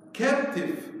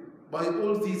captive by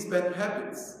all these bad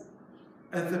habits.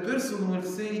 And the person will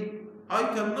say, I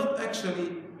cannot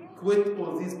actually quit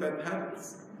all these bad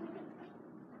habits.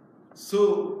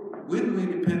 So when we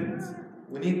repent,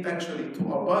 we need actually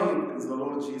to abide in the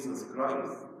Lord Jesus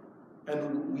Christ.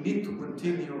 And we need to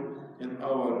continue in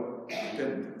our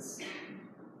repentance.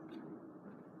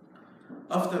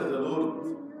 After the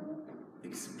Lord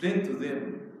explained to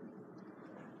them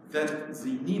that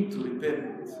they need to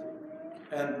repent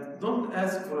and don't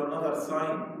ask for another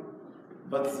sign,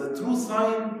 but the true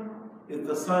sign is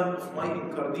the sign of my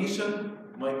incarnation,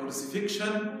 my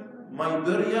crucifixion, my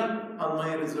burial, and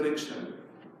my resurrection.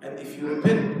 And if you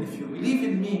repent, if you believe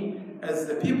in me as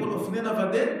the people of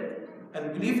Nineveh did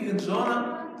and believed in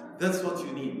Jonah, that's what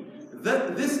you need.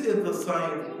 This is the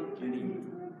sign you need.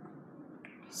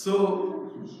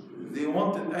 So they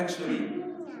wanted actually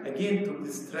again to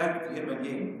distract him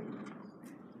again.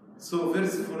 So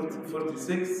verse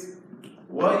 46,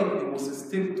 while he was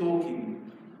still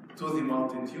talking to the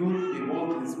multitude,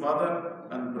 behold, his mother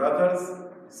and brothers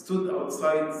stood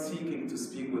outside seeking to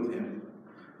speak with him.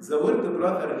 The word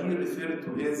brother here referred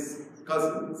to his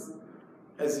cousins.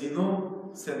 As you know,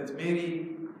 Saint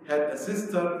Mary had a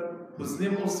sister whose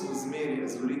name also was Mary,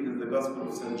 as we read in the Gospel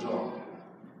of St. John.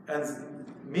 And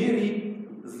Mary,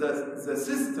 the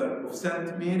sister of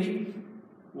Saint Mary,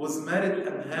 was married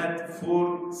and had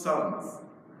 4 sons.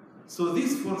 So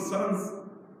these 4 sons,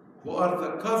 who are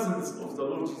the cousins of the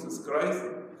Lord Jesus Christ,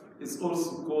 is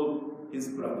also called his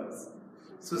brothers.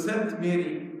 So Saint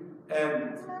Mary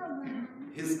and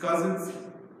his cousins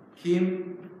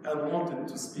came and wanted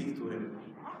to speak to him.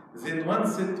 Then one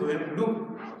said to him, look,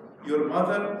 your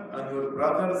mother and your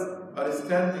brothers are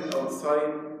standing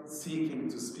outside seeking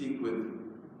to speak with you.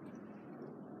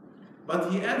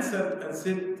 But he answered and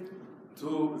said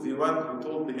to the one who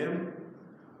told him,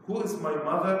 who is my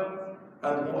mother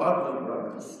and who are my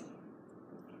brothers?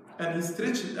 And he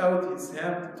stretched out his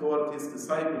hand toward his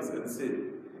disciples and said,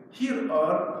 here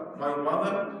are my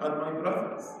mother and my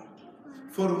brothers.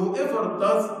 For whoever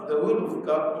does the will of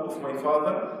God, of my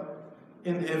Father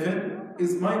in heaven,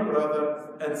 is my brother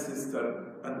and sister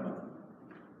and mother.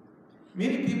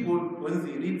 Many people, when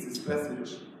they read this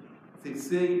passage, they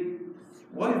say,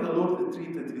 why the Lord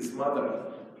treated his mother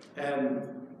and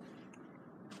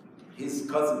his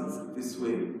cousins this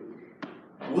way?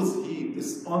 Was he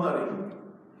dishonoring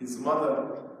his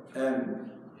mother and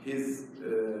his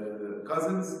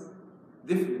cousins?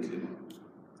 Definitely not.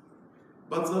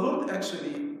 But the Lord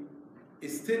actually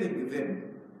is telling them,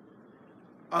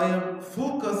 I am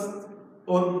focused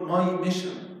on my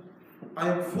mission. I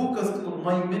am focused on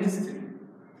my ministry.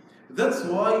 That's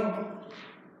why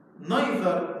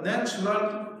neither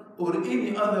natural or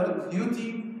any other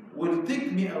duty will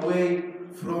take me away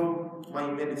from my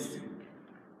ministry.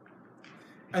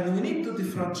 And we need to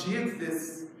differentiate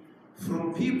this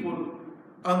from people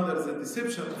under the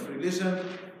deception of religion.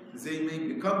 They may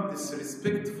become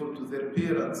disrespectful to their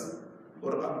parents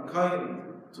or unkind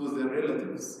to their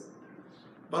relatives.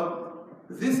 But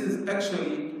this is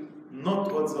actually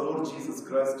not what the Lord Jesus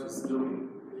Christ was doing.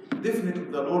 Definitely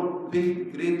the Lord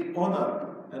paid great honor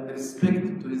and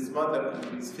respect to his mother and to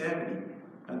his family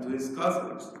and to his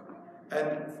cousins.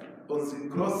 And on the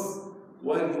cross,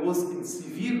 while he was in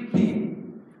severe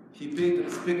pain, he paid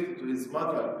respect to his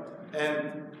mother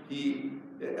and he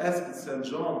asked St.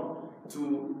 John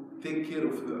to take care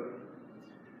of her.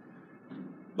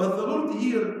 But the Lord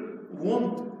here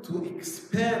wants to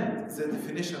expand the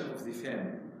definition of the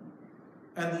family.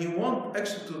 And he wants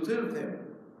actually to tell them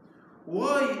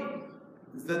why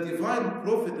the divine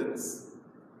providence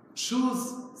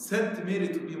chose Saint Mary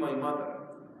to be my mother.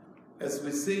 As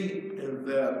we say in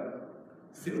the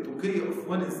Theotokea of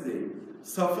Wednesday,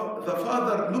 the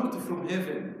Father looked from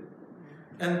heaven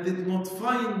and did not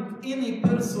find any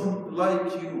person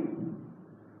like you.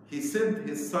 He sent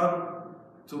his Son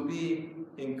to be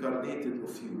incarnated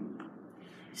of you.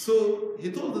 So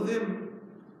he told them,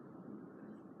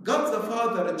 God the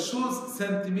Father chose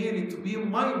Saint Mary to be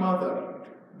my mother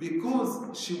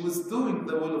because she was doing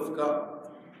the will of God.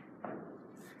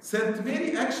 Saint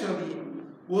Mary actually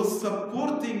was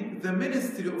supporting the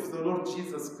ministry of the Lord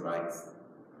Jesus Christ.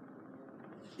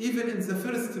 Even in the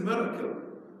first miracle,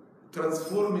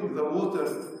 transforming the water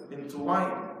into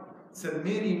wine, Saint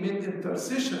Mary made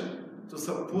intercession to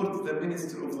support the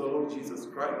ministry of the Lord Jesus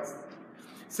Christ.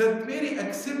 Saint Mary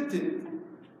accepted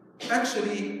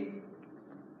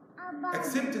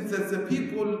that the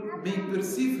people may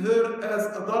perceive her as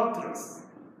adulteress,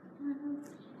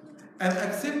 and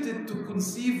accepted to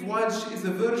conceive while she is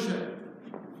a virgin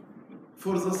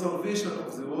for the salvation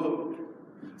of the world.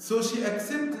 So she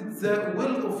accepted the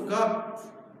will of God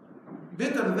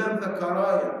better than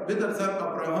Zechariah, better than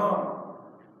Abraham.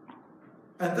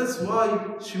 And that's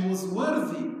why she was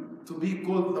worthy to be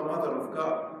called the Mother of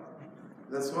God.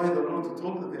 That's why the Lord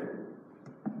told them,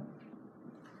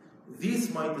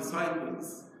 these my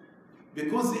disciples,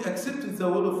 because they accepted the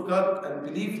will of God and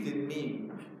believed in me,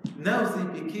 now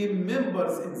they became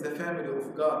members in the family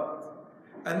of God.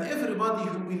 And everybody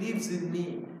who believes in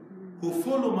me, who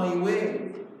follow my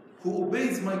way, who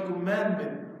obeys my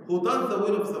commandment, who does the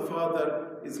will of the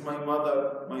Father, is my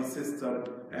mother, my sister,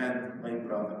 and my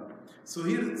brother. So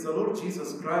here the Lord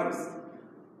Jesus Christ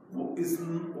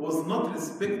was not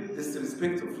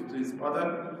disrespectful to his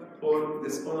mother or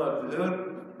dishonored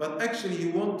her, but actually he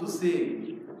wanted to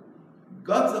say,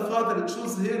 God the Father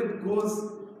chose her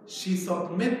because she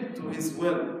submitted to his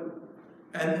will.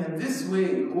 And in this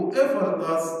way, whoever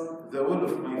does the will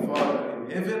of my Father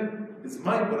in heaven is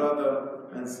my brother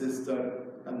and sister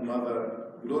and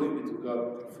mother. Glory be to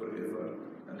God forever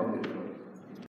and ever.